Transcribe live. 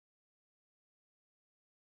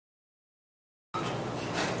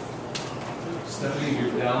Stephanie,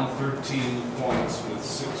 you're down 13 points with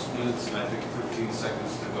 6 minutes and I think 13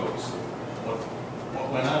 seconds to go. So what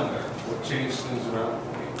went on there? What changed things around?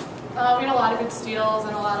 We had a lot of good steals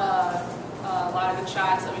and a lot of good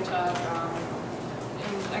shots that we took.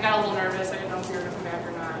 And I got a little nervous. I didn't know if we were going to come back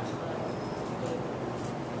or not.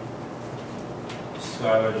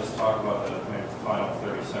 Skylar, just talk about the final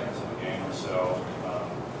 30 seconds of the game or so.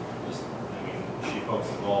 She pokes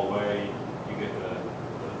the ball away, you get the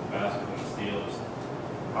basket and the steal.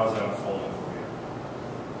 How's that unfolding for you?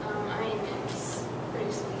 I mean, it's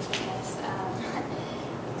pretty sweet, I guess.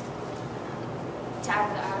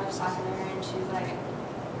 Tabitha, I was talking to her, and she was like,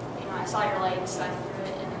 you know, I saw your legs, so I threw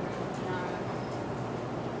it, and, you know,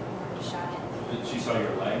 I just shot it. She saw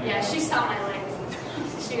your leg? Yeah, she saw my legs.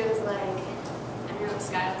 She was like, I knew it was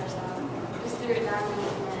Skylar, so I just threw it down and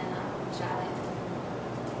then shot it.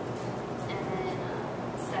 And then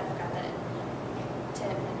Steph got that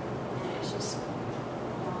tip, and it was just, you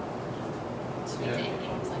know, sweet to end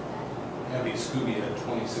games like that. Abby Scooby had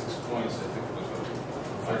 26 points, I think it was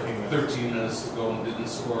 13 minutes to go and didn't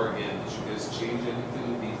score again. Did you guys change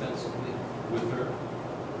anything defensively with her?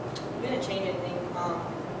 We didn't change anything. I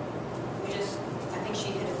think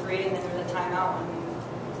she hit a three and then there was a timeout and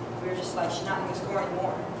we were just like, she's not going to score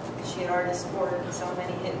anymore because she had already scored so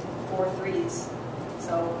many, hit 4 threes.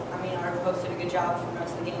 So, I mean, our coach did a good job for the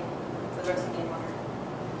rest of the game, on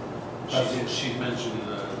her. She mentioned,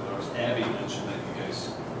 or Abby mentioned that you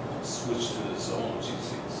guys switched to the zone. She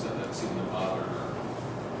said that seemed to bother her.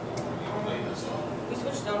 You played the zone. We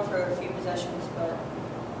switched zone for a few possessions, but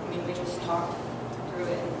I mean, we just talked through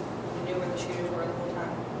it and we knew where the shooters were the whole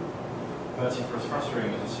time. Betsy, for as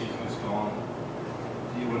frustrating as the season has gone,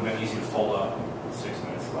 it would have been easy to fold up with 6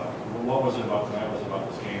 minutes left. What was it about tonight? What was it about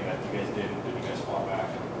this game that you guys didn't? Did you guys fall back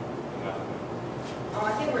and nothing?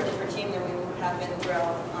 I think we're a different team than we would have been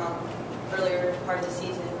throughout earlier part of the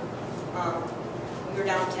season. We were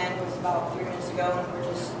down 10 with about 3 minutes to go, and we were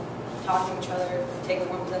just talking to each other, taking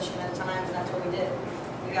one possession at a time, and that's what we did.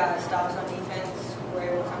 We got stops on defense. We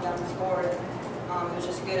were able to come down and score. It was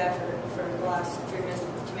just a good effort for the last 3 minutes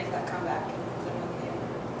to make that comeback and win the game.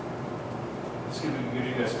 Just give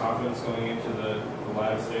you guys confidence going into the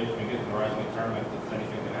latter stage. I mean, getting the Rising League tournament, that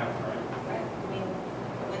anything can happen, right? Right. I mean,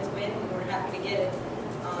 a win's a win, and we're happy to get it.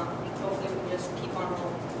 Hopefully, we can just keep on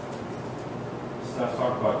rolling. Steph,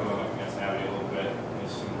 talk about going up against Abby a little bit.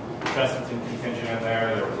 There's some Chesterton contingent in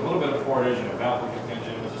there. There was a little bit of Portage and a Valpo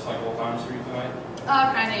contingent. Was this like old times for you tonight?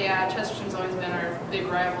 Kind of, yeah. Chesterton's always been our big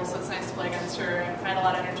rival, so it's nice to play against her. And I had a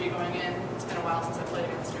lot of energy going in. It's been a while since I played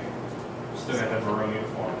against her. Still got that maroon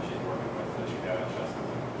uniform that she's working with that she got at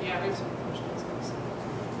Chesterton. Yeah, we've seen those.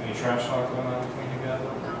 Any trash talk going on between you guys?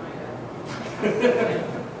 No, my God.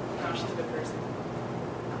 No, she's a good person.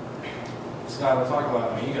 Scott, we'll talk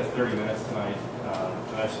about, I mean, you got 30 minutes tonight.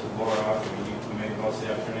 Nice to blow it off. I mean, you made the most of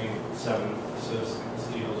the opportunity, 7 assists,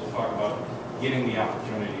 steals. We'll talk about getting the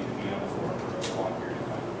opportunity to be on the floor for a long period of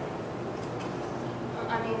time.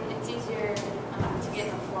 I mean, it's easier to get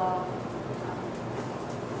in the flow,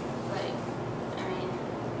 but I mean,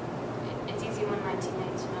 it's easy when my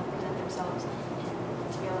teammates, you know, present themselves and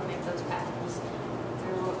to be able to make those passes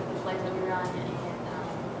through the plays that we run and you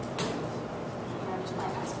know, just play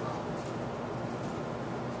basketball.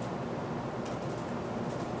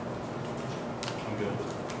 I'm good.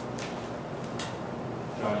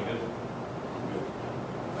 John, you good?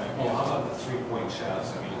 Well, how about the three-point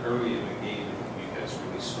shots? I mean, early in the game, you guys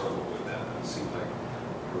really struggled with that. It seemed like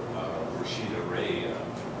Rashida Ray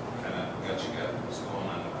kind of got what's going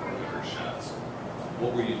on with her shots.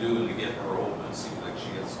 What were you doing to get her open? It seemed like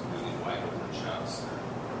she had some really wide open shots there.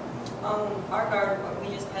 Our guard,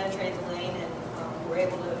 we just penetrated the lane and were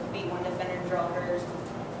able to beat one defender, draw hers,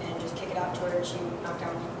 and just kick it out to her, and she knocked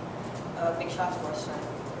down big shots for us tonight.